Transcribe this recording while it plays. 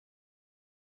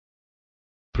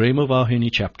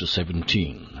Premavahini Chapter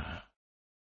 17.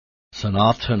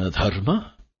 Sanatana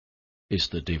Dharma is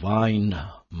the divine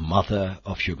mother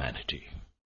of humanity.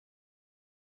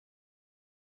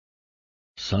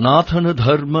 Sanatana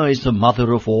Dharma is the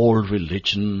mother of all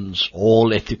religions,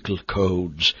 all ethical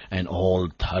codes, and all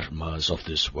dharmas of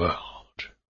this world.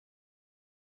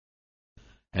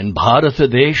 And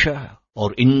Bharatadesha,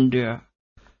 or India,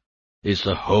 is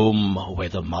the home where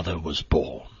the mother was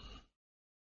born.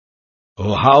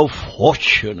 Oh, how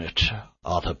fortunate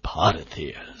are the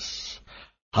Bharatiyas!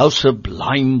 How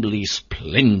sublimely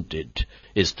splendid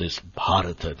is this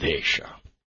Bharatadesha!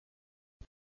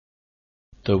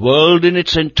 The world in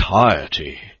its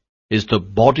entirety is the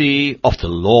body of the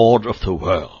Lord of the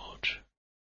world.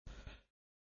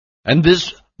 And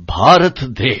this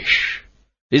Bharatadesh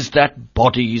is that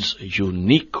body's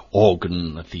unique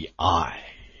organ, the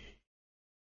eye.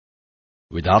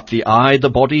 Without the eye, the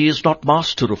body is not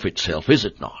master of itself, is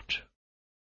it not?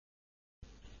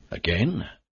 Again,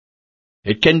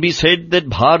 it can be said that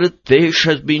Bharat Desh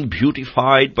has been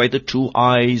beautified by the two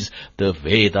eyes, the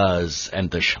Vedas and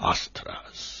the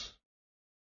Shastras.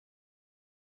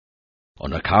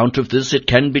 On account of this, it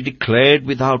can be declared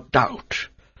without doubt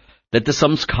that the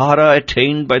samskara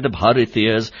attained by the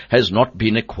Bharatiyas has not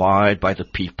been acquired by the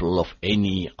people of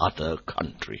any other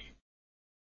country.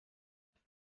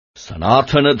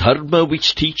 Sanatana Dharma,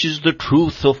 which teaches the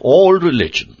truth of all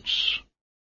religions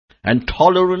and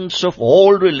tolerance of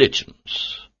all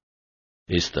religions,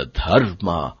 is the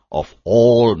dharma of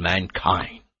all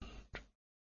mankind.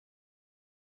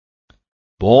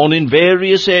 Born in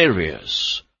various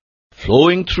areas,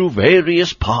 flowing through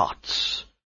various paths,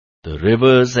 the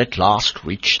rivers at last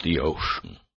reach the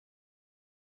ocean.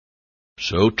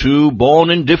 So too,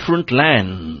 born in different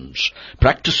lands,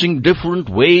 practicing different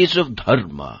ways of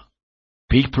dharma,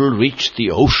 people reach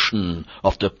the ocean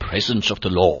of the presence of the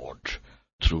Lord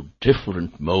through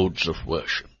different modes of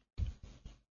worship.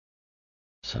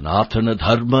 Sanatana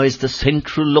Dharma is the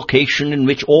central location in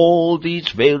which all these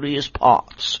various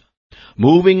paths,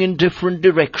 moving in different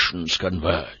directions,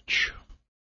 converge.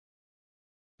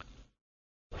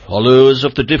 Followers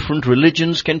of the different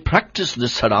religions can practice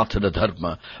this Sanatana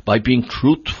Dharma by being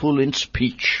truthful in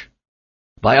speech,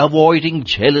 by avoiding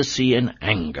jealousy and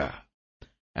anger,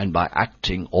 and by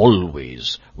acting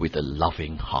always with a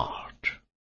loving heart.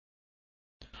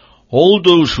 All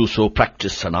those who so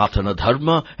practice Sanatana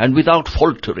Dharma and without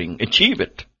faltering achieve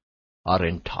it are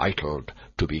entitled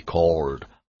to be called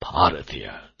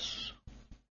Bharatiyas.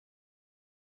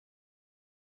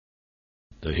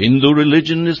 The Hindu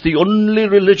religion is the only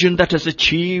religion that has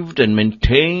achieved and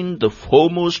maintained the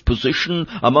foremost position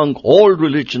among all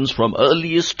religions from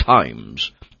earliest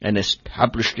times and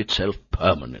established itself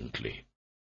permanently.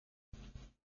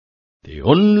 The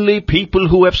only people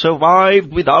who have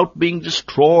survived without being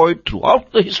destroyed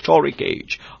throughout the historic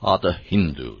age are the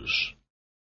Hindus.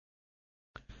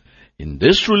 In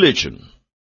this religion,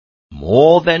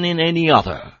 more than in any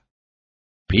other,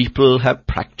 people have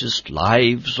practiced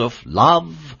lives of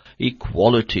love,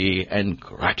 equality, and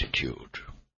gratitude.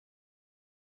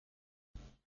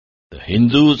 The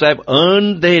Hindus have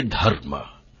earned their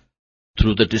dharma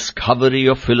through the discovery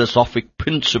of philosophic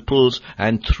principles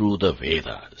and through the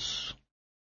Vedas.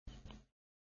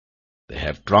 They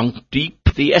have drunk deep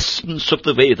the essence of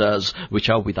the Vedas, which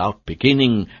are without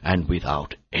beginning and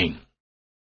without end.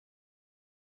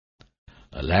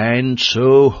 A land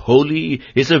so holy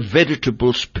is a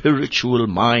veritable spiritual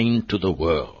mind to the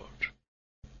world.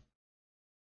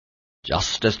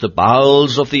 Just as the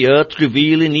bowels of the earth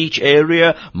reveal in each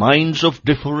area mines of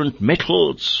different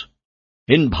metals,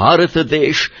 in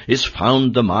Bharatadesh is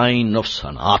found the mine of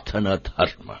Sanatana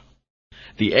Dharma,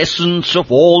 the essence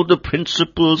of all the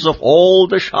principles of all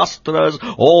the Shastras,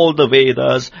 all the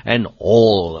Vedas, and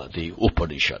all the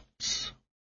Upanishads.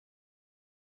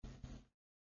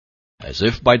 As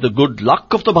if by the good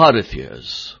luck of the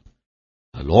Bharatiyas,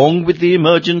 along with the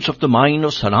emergence of the mine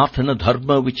of Sanatana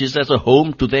Dharma, which is as a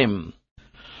home to them,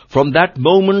 from that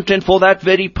moment and for that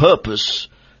very purpose,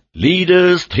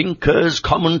 leaders, thinkers,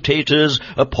 commentators,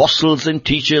 apostles and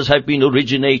teachers have been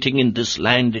originating in this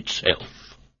land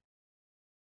itself.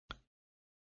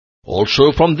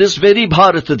 Also from this very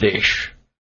Bharatadesh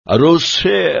arose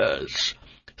seers,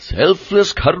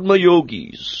 selfless karma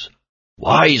yogis,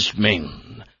 wise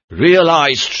men,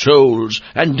 realized souls,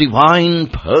 and divine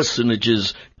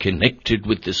personages connected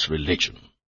with this religion.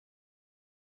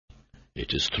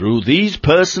 It is through these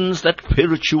persons that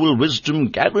spiritual wisdom,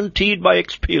 guaranteed by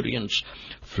experience,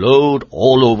 flowed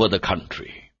all over the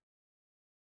country.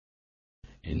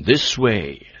 In this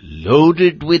way,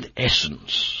 loaded with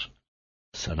essence,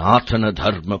 Sanatana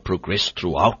Dharma progressed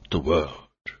throughout the world.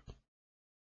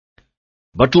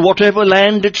 But to whatever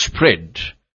land it spread,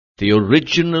 the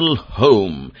original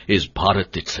home is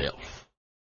Bharat itself.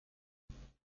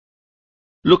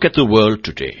 Look at the world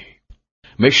today.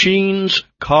 Machines,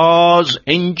 cars,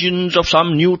 engines of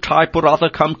some new type or other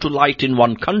come to light in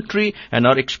one country and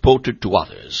are exported to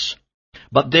others.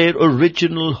 But their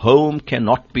original home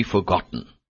cannot be forgotten.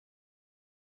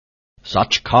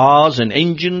 Such cars and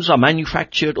engines are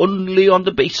manufactured only on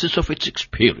the basis of its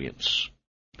experience.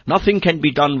 Nothing can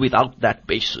be done without that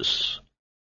basis.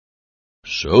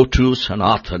 So too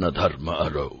Sanatana Dharma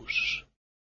arose.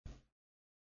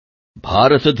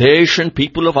 Bharatadesh and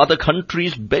people of other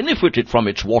countries benefited from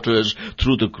its waters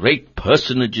through the great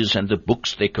personages and the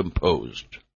books they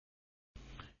composed.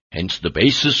 Hence the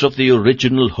basis of the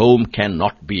original home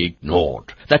cannot be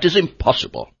ignored. That is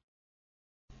impossible.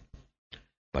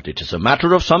 But it is a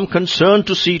matter of some concern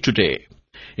to see today,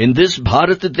 in this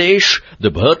Bharatadesh,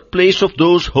 the birthplace of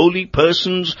those holy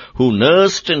persons who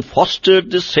nursed and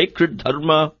fostered this sacred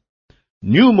dharma,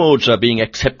 new modes are being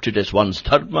accepted as one's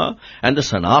dharma, and the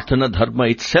Sanatana Dharma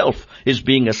itself is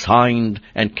being assigned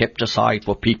and kept aside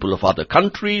for people of other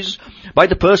countries by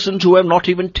the persons who have not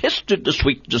even tested the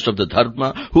sweetness of the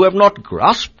dharma, who have not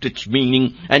grasped its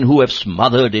meaning, and who have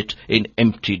smothered it in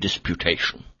empty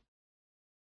disputation.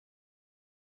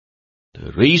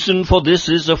 The reason for this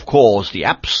is, of course, the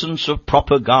absence of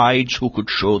proper guides who could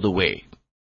show the way.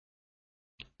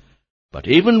 But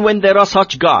even when there are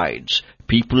such guides,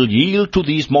 people yield to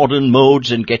these modern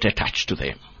modes and get attached to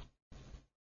them.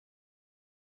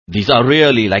 These are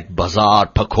really like bazaar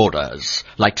pakoras,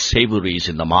 like savories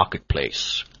in the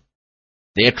marketplace.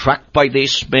 They attract by their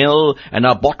smell and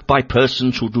are bought by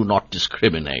persons who do not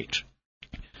discriminate.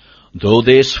 Though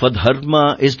their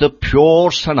Swadharma is the pure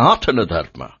Sanatana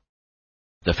Dharma,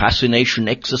 the fascination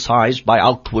exercised by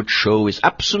outward show is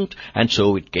absent, and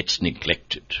so it gets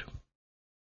neglected.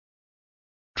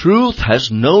 Truth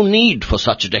has no need for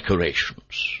such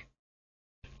decorations.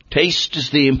 Taste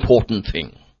is the important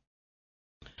thing.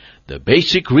 The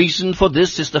basic reason for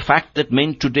this is the fact that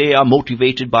men today are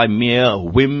motivated by mere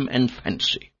whim and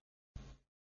fancy.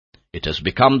 It has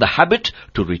become the habit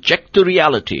to reject the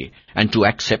reality and to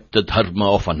accept the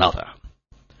dharma of another.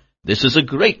 This is a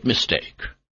great mistake.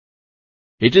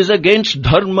 It is against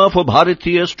dharma for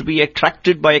Bharatiyas to be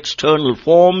attracted by external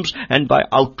forms and by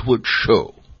outward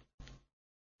show.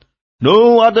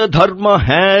 No other dharma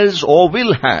has or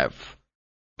will have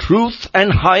truth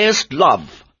and highest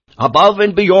love above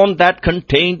and beyond that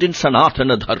contained in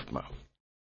Sanatana Dharma.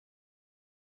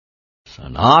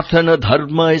 Sanatana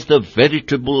Dharma is the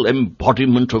veritable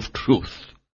embodiment of truth.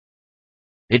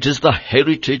 It is the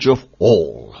heritage of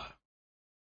all.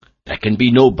 There can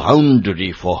be no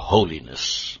boundary for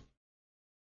holiness.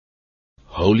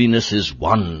 Holiness is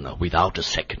one without a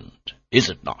second, is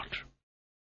it not?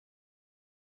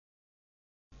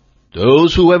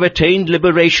 Those who have attained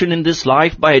liberation in this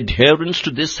life by adherence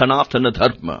to this Sanatana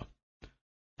Dharma,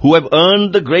 who have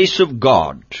earned the grace of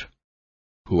God,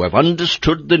 who have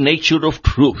understood the nature of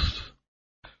truth,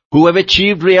 who have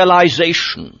achieved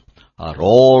realization, are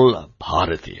all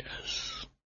Bharatiyas.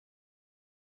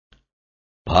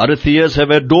 Bharatiyas have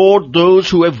adored those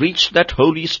who have reached that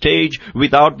holy stage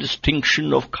without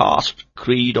distinction of caste,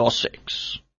 creed or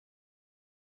sex.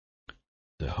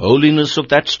 The holiness of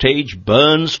that stage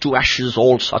burns to ashes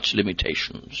all such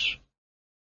limitations.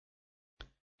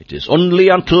 It is only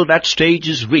until that stage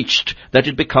is reached that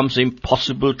it becomes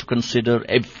impossible to consider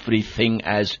everything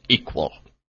as equal.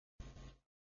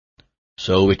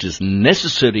 So it is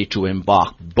necessary to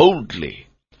embark boldly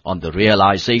on the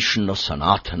realization of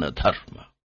Sanatana Dharma.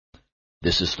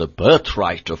 This is the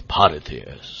birthright of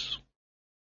Bharatiyas.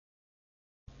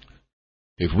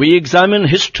 If we examine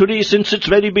history since its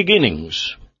very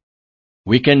beginnings,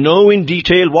 we can know in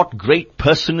detail what great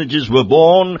personages were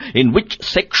born in which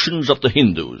sections of the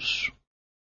Hindus.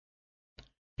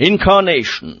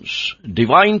 Incarnations,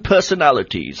 divine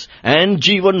personalities, and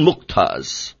Jivan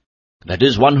Muktas, that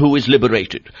is, one who is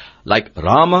liberated, like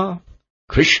Rama,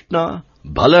 Krishna,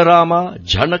 Balarama,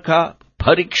 Janaka,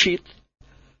 Parikshit.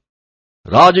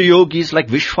 Rajayogis like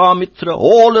Vishwamitra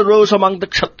all arose among the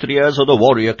Kshatriyas or the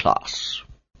warrior class.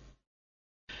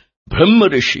 Brahma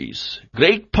Rishis,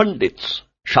 great Pandits,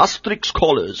 Shastric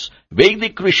scholars,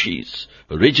 Vedic Rishis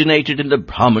originated in the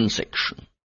Brahman section.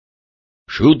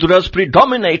 Shudras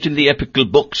predominate in the epical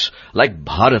books like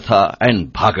Bharata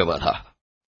and Bhagavata.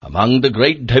 Among the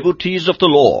great devotees of the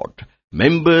Lord,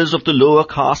 members of the lower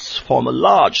castes form a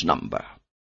large number.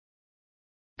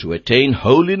 To attain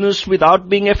holiness without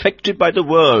being affected by the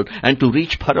world and to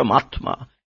reach Paramatma,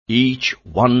 Each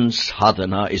one's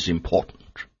sadhana is important.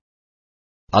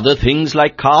 Other things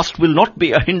like caste will not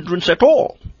be a hindrance at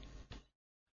all.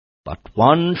 But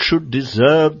one should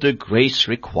deserve the grace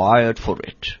required for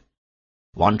it.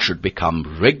 One should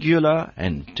become regular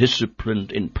and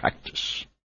disciplined in practice.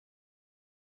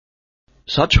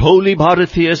 Such holy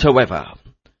Bharatiyas, however,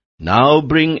 now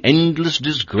bring endless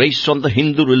disgrace on the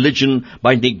Hindu religion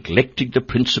by neglecting the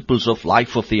principles of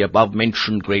life of the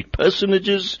above-mentioned great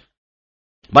personages,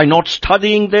 by not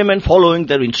studying them and following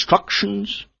their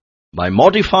instructions, by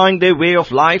modifying their way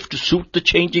of life to suit the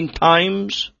changing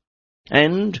times,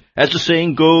 and, as the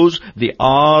saying goes, the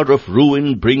hour of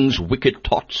ruin brings wicked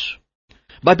thoughts,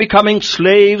 by becoming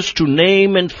slaves to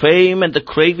name and fame and the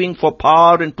craving for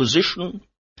power and position,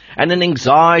 and an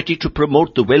anxiety to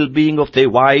promote the well-being of their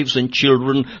wives and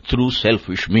children through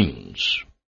selfish means.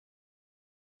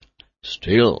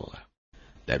 Still,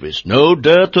 there is no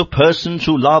dearth of persons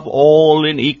who love all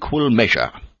in equal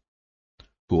measure,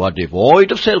 who are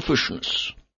devoid of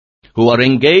selfishness, who are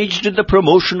engaged in the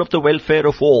promotion of the welfare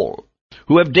of all,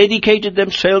 who have dedicated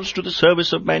themselves to the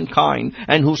service of mankind,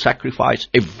 and who sacrifice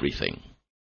everything.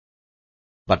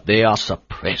 But they are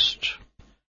suppressed.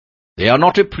 They are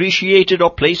not appreciated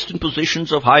or placed in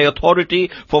positions of high authority,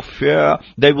 for fear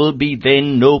there will be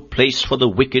then no place for the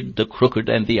wicked, the crooked,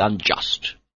 and the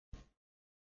unjust.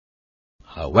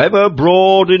 However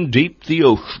broad and deep the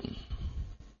ocean,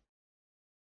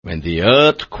 when the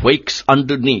earth quakes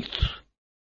underneath,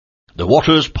 the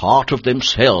waters part of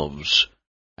themselves,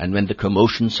 and when the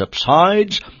commotion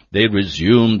subsides, they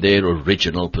resume their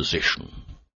original position.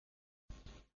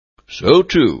 So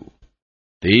too,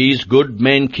 these good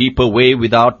men keep away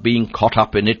without being caught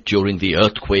up in it during the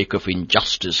earthquake of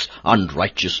injustice,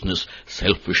 unrighteousness,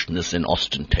 selfishness, and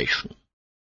ostentation.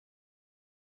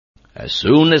 As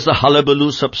soon as the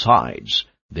hullabaloo subsides,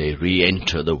 they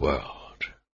re-enter the world.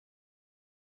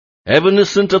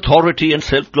 Evanescent authority and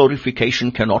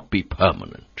self-glorification cannot be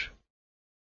permanent.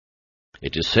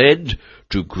 It is said,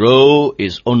 to grow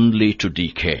is only to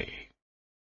decay.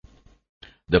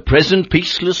 The present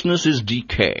peacelessness is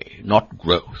decay, not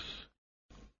growth.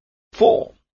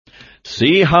 For,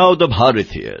 see how the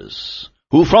Bharatiyas,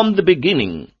 who from the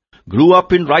beginning grew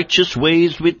up in righteous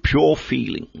ways with pure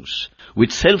feelings,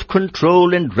 with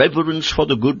self-control and reverence for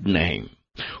the good name,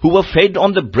 who were fed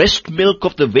on the breast milk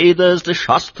of the Vedas, the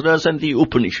Shastras, and the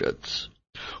Upanishads,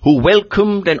 who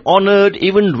welcomed and honored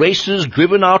even races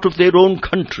driven out of their own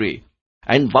country,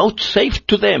 and vouchsafed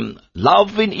to them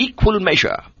love in equal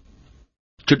measure,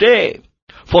 today,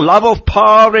 for love of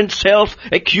power and self,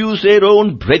 accuse their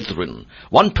own brethren,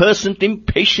 one person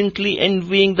impatiently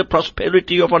envying the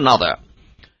prosperity of another,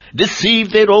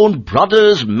 deceive their own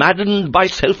brothers maddened by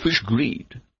selfish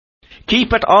greed,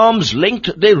 keep at arm's length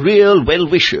their real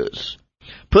well-wishers,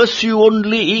 pursue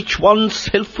only each one's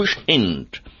selfish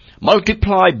end,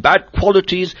 multiply bad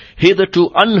qualities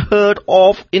hitherto unheard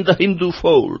of in the Hindu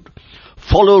fold,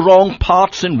 follow wrong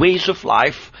paths and ways of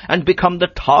life, and become the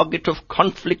target of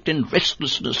conflict and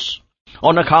restlessness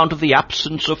on account of the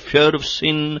absence of fear of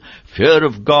sin, fear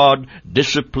of God,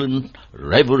 discipline,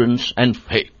 reverence, and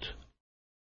faith.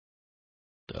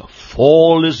 The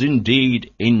fall is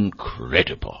indeed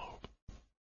incredible.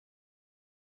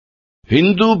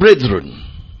 Hindu brethren,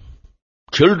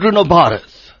 children of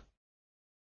Bharat,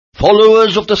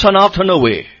 followers of the Sanatana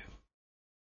way,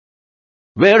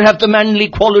 where have the manly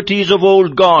qualities of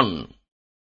old gone?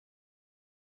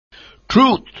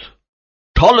 Truth,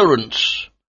 tolerance,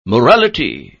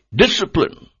 morality,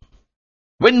 discipline.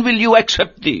 When will you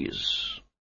accept these?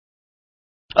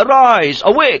 Arise,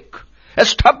 awake,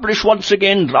 establish once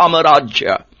again Rama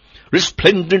Rajya,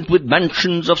 resplendent with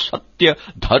mansions of Satya,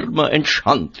 Dharma, and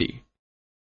Shanti.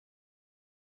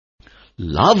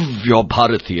 Love your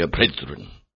Bharatiya brethren.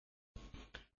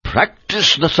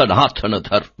 Practice the Sanatana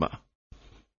Dharma.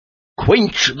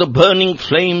 Quench the burning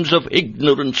flames of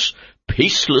ignorance,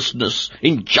 peacelessness,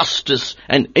 injustice,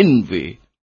 and envy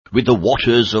with the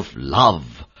waters of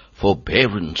love,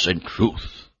 forbearance, and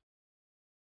truth.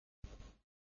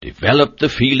 Develop the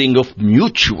feeling of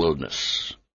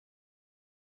mutualness.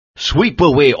 Sweep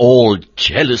away all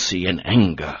jealousy and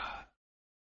anger.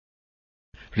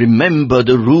 Remember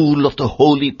the rule of the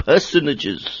holy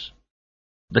personages,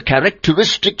 the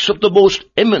characteristics of the most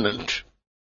eminent,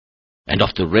 and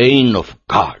of the reign of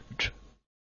God.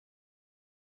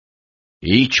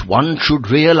 Each one should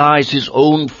realize his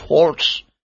own faults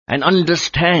and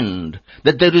understand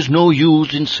that there is no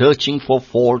use in searching for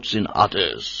faults in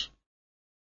others.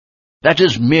 That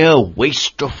is mere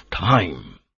waste of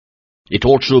time. It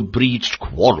also breeds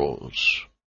quarrels.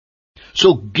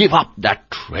 So give up that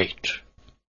trait.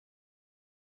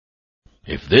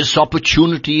 If this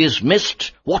opportunity is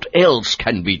missed, what else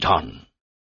can be done?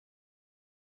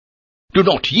 Do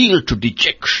not yield to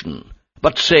dejection,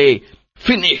 but say,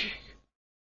 "Finish!"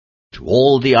 to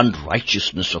all the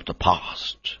unrighteousness of the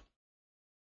past.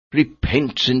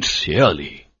 Repent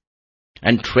sincerely,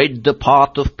 and tread the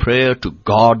path of prayer to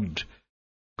God,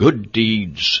 good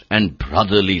deeds, and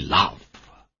brotherly love.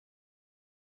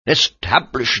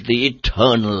 Establish the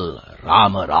eternal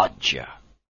Rama Rajya.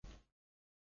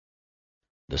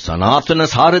 The Sanatana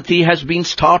Sarathi has been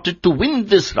started to win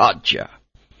this Rajya.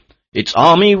 Its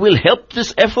army will help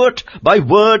this effort by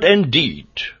word and deed.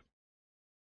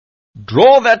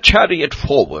 Draw that chariot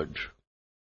forward.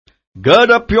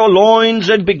 Gird up your loins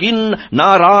and begin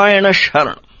Narayana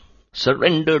Sharanam.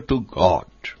 Surrender to God.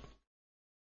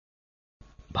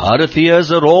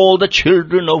 Bharatiyas are all the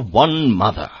children of one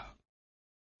mother.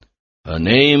 Her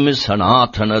name is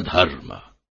Sanatana Dharma.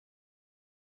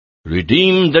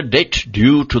 Redeem the debt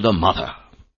due to the mother.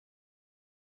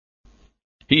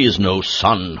 He is no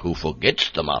son who forgets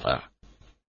the mother.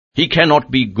 He cannot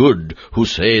be good who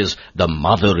says the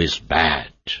mother is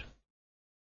bad.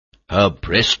 Her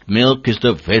breast milk is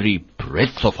the very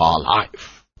breath of our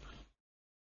life.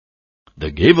 The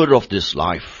giver of this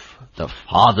life, the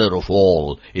father of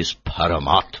all, is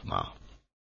Paramatma.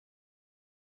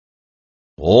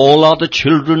 All are the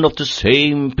children of the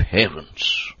same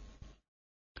parents.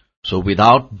 So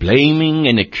without blaming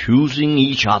and accusing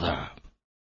each other,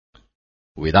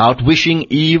 without wishing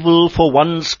evil for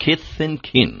one's kith and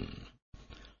kin,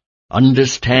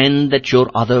 understand that your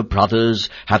other brothers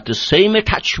have the same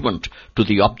attachment to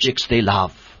the objects they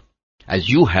love as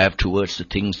you have towards the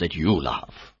things that you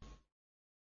love.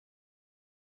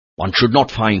 One should not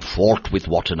find fault with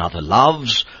what another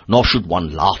loves, nor should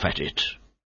one laugh at it.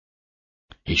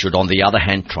 He should, on the other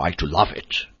hand, try to love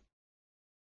it.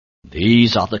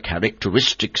 These are the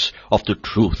characteristics of the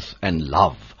truth and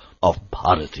love of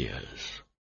Bharatiyas.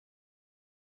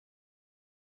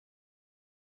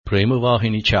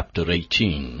 Premavahini chapter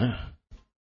 18.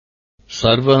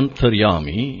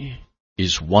 Sarvantaryami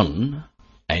is one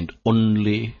and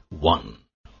only one.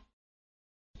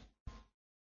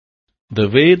 The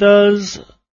Vedas,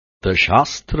 the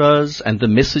Shastras, and the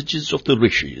messages of the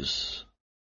Rishis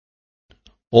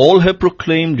all have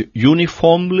proclaimed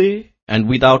uniformly and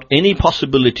without any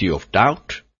possibility of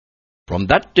doubt, from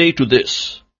that day to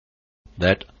this,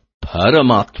 that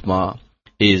Paramatma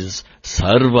is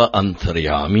Sarva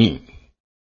Antaryami,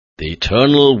 the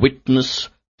eternal witness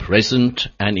present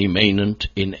and immanent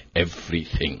in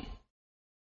everything.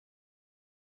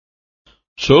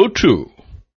 So too,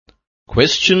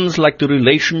 questions like the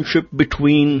relationship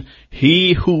between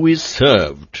he who is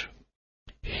served,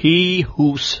 he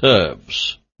who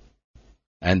serves,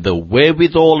 and the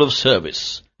wherewithal of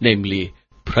service, namely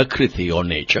Prakriti or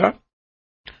nature,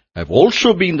 have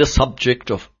also been the subject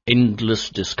of endless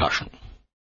discussion.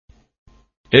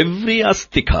 Every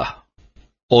astika,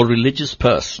 or religious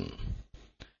person,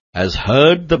 has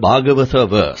heard the Bhagavata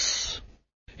verse,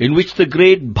 in which the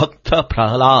great Bhakta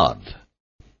Prahlad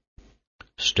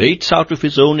states out of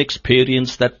his own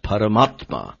experience that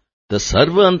Paramatma, the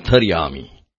Sarva Antaryami,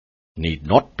 need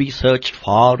not be searched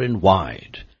far and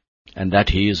wide, and that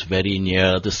he is very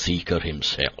near the seeker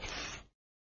himself.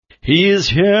 He is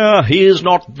here, he is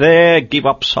not there, give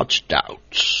up such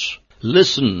doubts.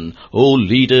 Listen, O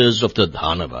leaders of the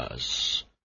Dhanavas.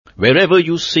 Wherever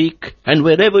you seek and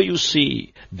wherever you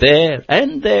see, there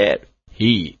and there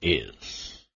he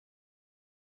is.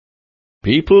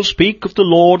 People speak of the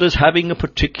Lord as having a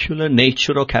particular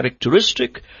nature or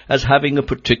characteristic, as having a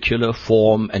particular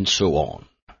form, and so on.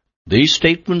 These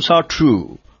statements are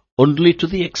true only to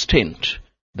the extent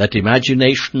that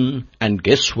imagination and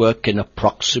guesswork can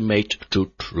approximate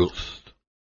to truth.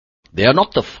 They are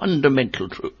not the fundamental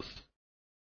truth.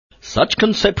 Such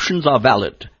conceptions are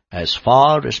valid as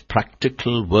far as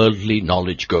practical worldly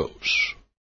knowledge goes.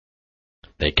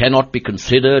 They cannot be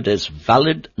considered as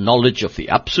valid knowledge of the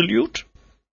Absolute,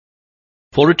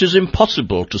 for it is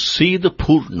impossible to see the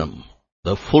Purnam,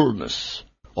 the fullness,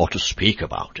 or to speak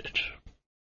about it.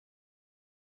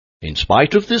 In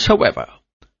spite of this, however,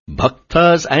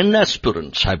 bhaktas and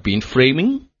aspirants have been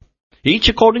framing, each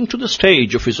according to the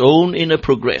stage of his own inner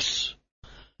progress,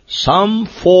 some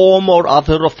form or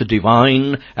other of the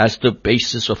divine as the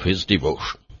basis of his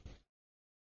devotion.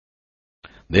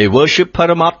 They worship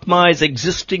Paramatma as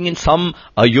existing in some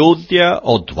Ayodhya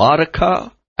or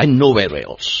Dwaraka and nowhere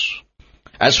else,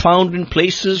 as found in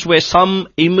places where some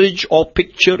image or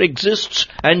picture exists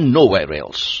and nowhere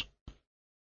else.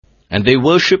 And they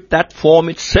worship that form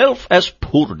itself as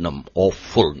Purnam or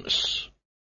fullness.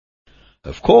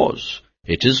 Of course,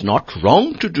 it is not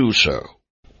wrong to do so.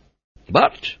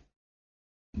 But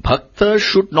bhaktas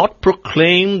should not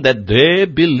proclaim that their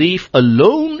belief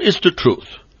alone is the truth,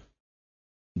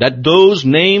 that those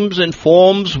names and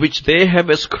forms which they have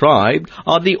ascribed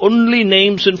are the only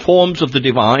names and forms of the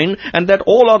divine, and that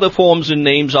all other forms and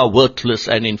names are worthless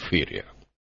and inferior.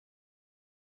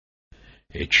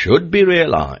 It should be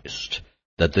realized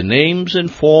that the names and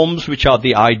forms which are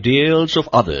the ideals of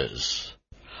others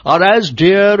are as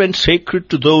dear and sacred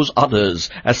to those others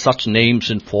as such names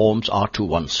and forms are to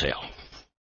oneself.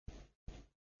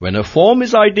 When a form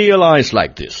is idealized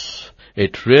like this,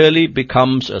 it really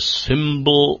becomes a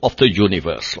symbol of the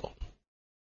universal.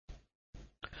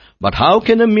 But how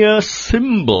can a mere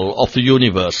symbol of the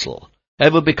universal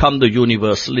ever become the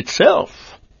universal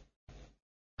itself?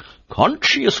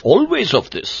 Conscious always of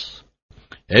this,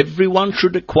 everyone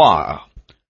should acquire,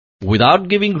 without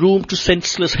giving room to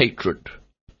senseless hatred,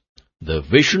 the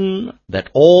vision that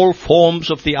all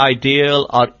forms of the ideal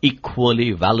are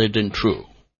equally valid and true.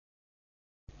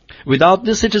 Without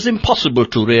this, it is impossible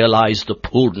to realize the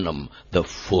Purnam, the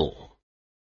full.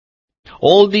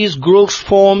 All these gross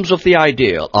forms of the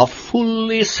ideal are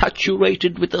fully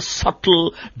saturated with a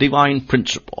subtle divine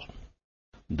principle.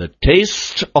 The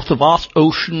taste of the vast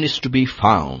ocean is to be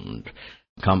found,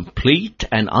 complete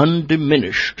and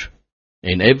undiminished,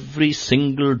 in every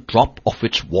single drop of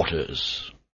its waters.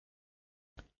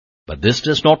 But this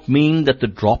does not mean that the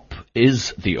drop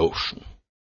is the ocean.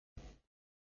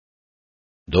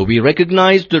 Though we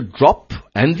recognize the drop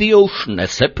and the ocean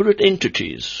as separate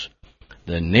entities,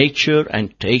 the nature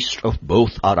and taste of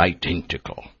both are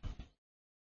identical.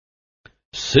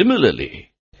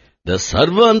 Similarly, the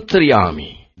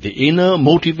Sarva-Antaryami, the inner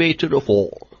motivator of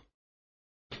all,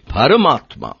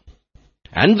 Paramatma,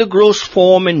 and the gross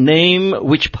form and name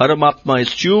which Paramatma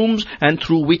assumes and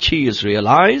through which he is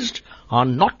realized, are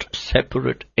not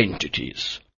separate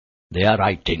entities. They are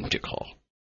identical.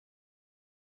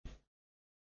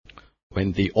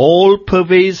 When the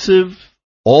all-pervasive,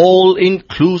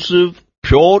 all-inclusive,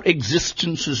 pure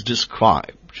existence is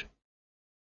described,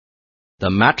 the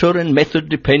matter and method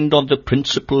depend on the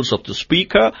principles of the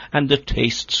speaker and the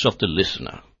tastes of the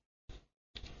listener.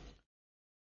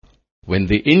 When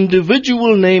the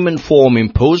individual name and form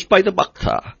imposed by the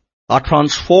bhakta are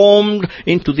transformed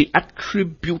into the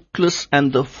attributeless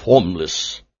and the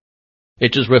formless,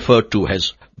 it is referred to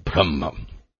as Brahman.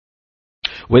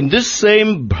 When this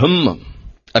same Brahman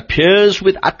appears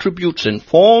with attributes and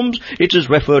forms, it is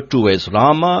referred to as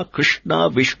Rama, Krishna,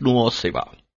 Vishnu or Shiva.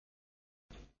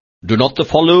 Do not the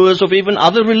followers of even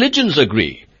other religions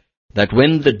agree that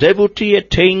when the devotee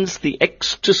attains the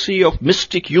ecstasy of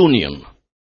mystic union,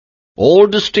 all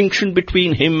distinction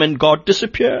between him and God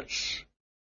disappears?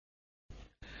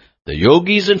 The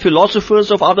yogis and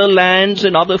philosophers of other lands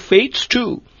and other faiths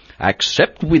too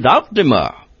accept without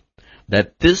demur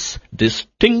that this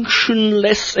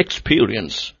distinctionless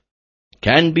experience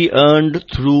can be earned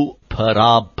through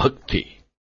para-bhakti.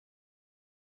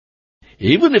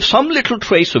 Even if some little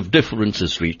trace of difference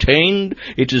is retained,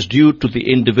 it is due to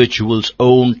the individual's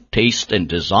own taste and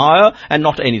desire and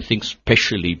not anything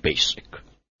specially basic.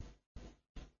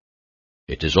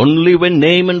 It is only when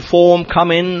name and form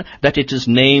come in that it is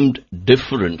named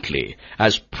differently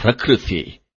as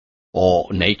Prakriti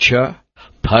or nature,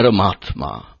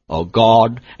 Paramatma or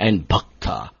God, and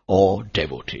Bhakta or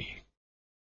devotee.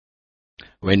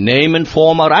 When name and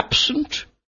form are absent,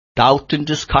 doubt and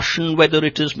discussion whether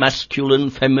it is masculine,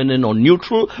 feminine or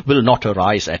neutral will not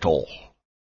arise at all.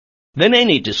 Then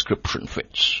any description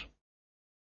fits.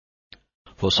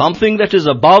 For something that is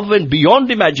above and beyond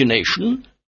imagination,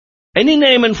 any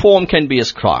name and form can be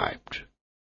ascribed.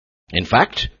 In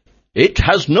fact, it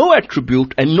has no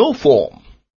attribute and no form.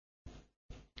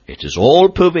 It is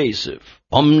all-pervasive,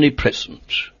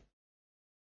 omnipresent.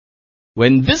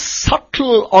 When this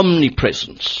subtle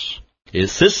omnipresence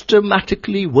is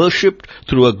systematically worshipped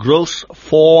through a gross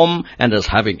form and as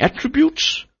having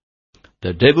attributes,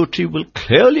 the devotee will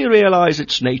clearly realize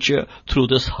its nature through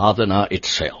the sadhana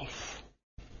itself.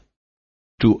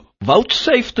 To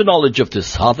vouchsafe the knowledge of this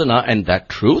sadhana and that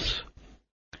truth,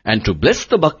 and to bless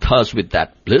the bhaktas with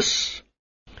that bliss,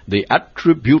 the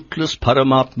attributeless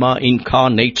Paramatma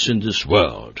incarnates in this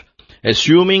world,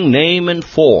 assuming name and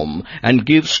form, and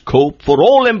gives scope for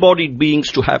all embodied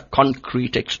beings to have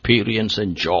concrete experience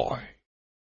and joy.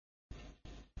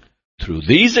 Through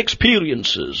these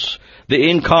experiences, the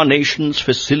incarnations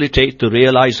facilitate the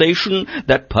realization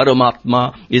that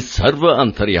Paramatma is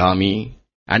Sarva-Antaryami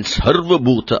and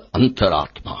Sarva-Bhuta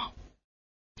Antaratma.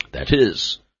 That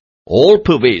is,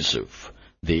 all-pervasive,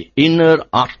 the inner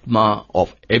Atma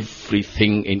of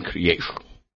everything in creation.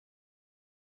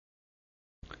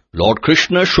 Lord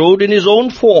Krishna showed in his own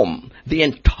form the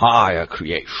entire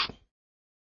creation.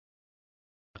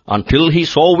 Until he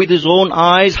saw with his own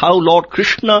eyes how Lord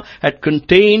Krishna had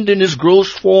contained in his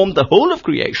gross form the whole of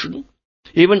creation,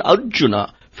 even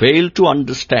Arjuna failed to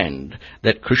understand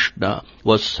that Krishna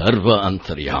was Sarva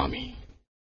Antaryami.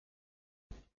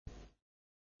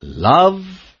 Love,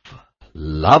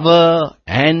 lover,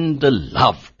 and the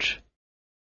loved,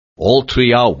 all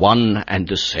three are one and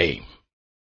the same.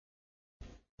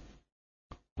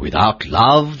 Without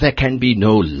love, there can be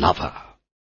no lover.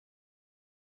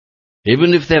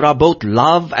 Even if there are both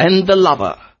love and the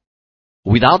lover,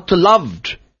 without the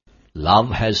loved, love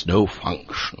has no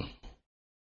function.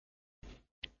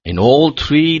 In all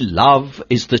three, love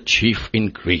is the chief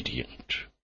ingredient.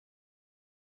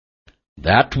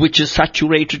 That which is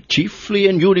saturated chiefly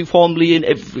and uniformly in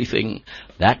everything,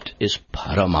 that is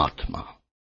Paramatma.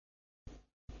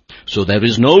 So there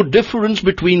is no difference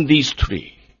between these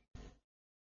three.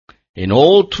 In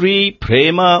all three,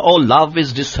 prema or love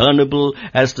is discernible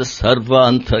as the Sarva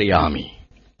Antaryami,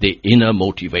 the inner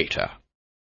motivator.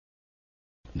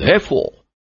 Therefore,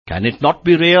 can it not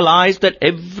be realized that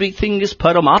everything is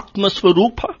Paramatma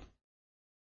Svarupa?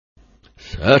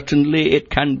 Certainly it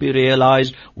can be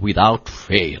realized without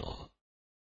fail.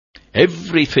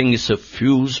 Everything is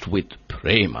suffused with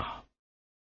prema.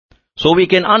 So we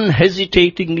can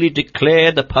unhesitatingly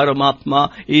declare the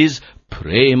Paramatma is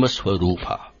Prema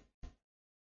Svarupa.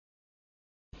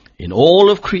 In all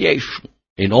of creation,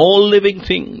 in all living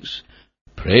things,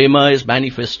 prema is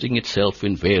manifesting itself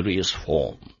in various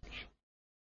forms.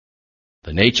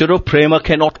 The nature of prema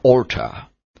cannot alter,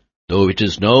 though it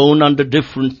is known under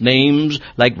different names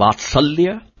like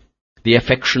Vatsalya, the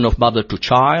affection of mother to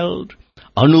child,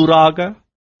 Anuraga,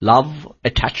 love,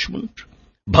 attachment,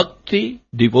 Bhakti,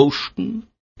 devotion,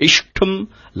 Ishtam,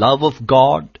 love of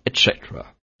God, etc.,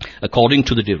 according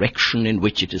to the direction in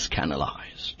which it is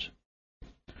canalized.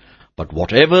 But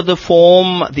whatever the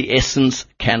form, the essence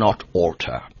cannot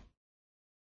alter.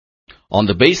 On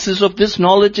the basis of this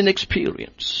knowledge and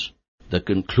experience, the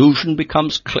conclusion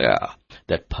becomes clear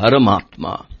that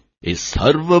Paramatma is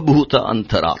Sarva Bhuta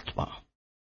Antaratma,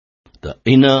 the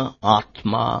inner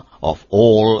Atma of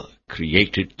all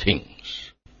created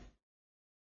things.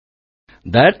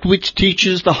 That which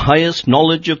teaches the highest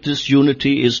knowledge of this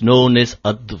unity is known as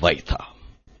Advaita.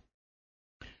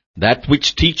 That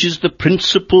which teaches the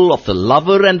principle of the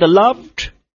lover and the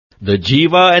loved, the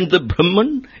Jiva and the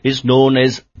Brahman, is known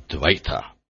as Dvaita.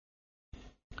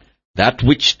 That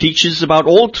which teaches about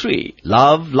all three,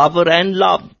 love, lover and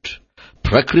loved,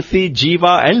 Prakriti,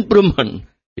 Jiva and Brahman,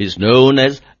 is known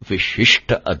as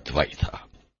Vishishta Advaita.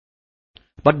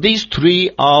 But these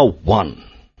three are one.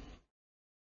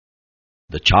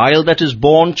 The child that is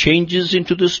born changes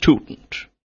into the student.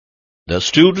 The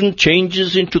student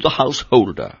changes into the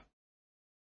householder.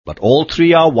 But all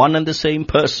three are one and the same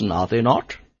person, are they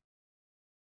not?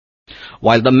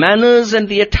 While the manners and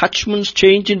the attachments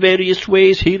change in various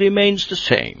ways, he remains the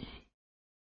same.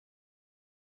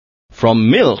 From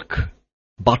milk,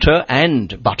 butter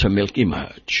and buttermilk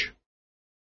emerge.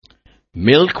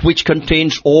 Milk which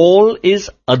contains all is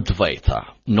Advaita,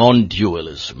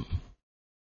 non-dualism.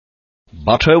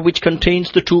 Butter which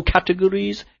contains the two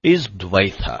categories is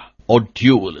Dvaita, or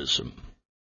dualism.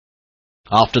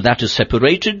 After that is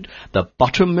separated, the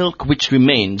buttermilk which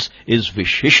remains is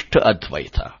Vishishta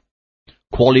Advaita,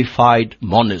 qualified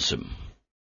monism.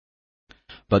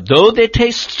 But though their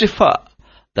tastes differ,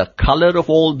 the color of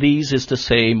all these is the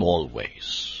same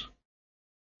always.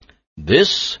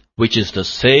 This, which is the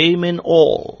same in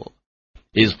all,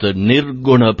 is the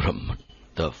Nirguna Brahman,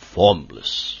 the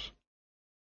formless.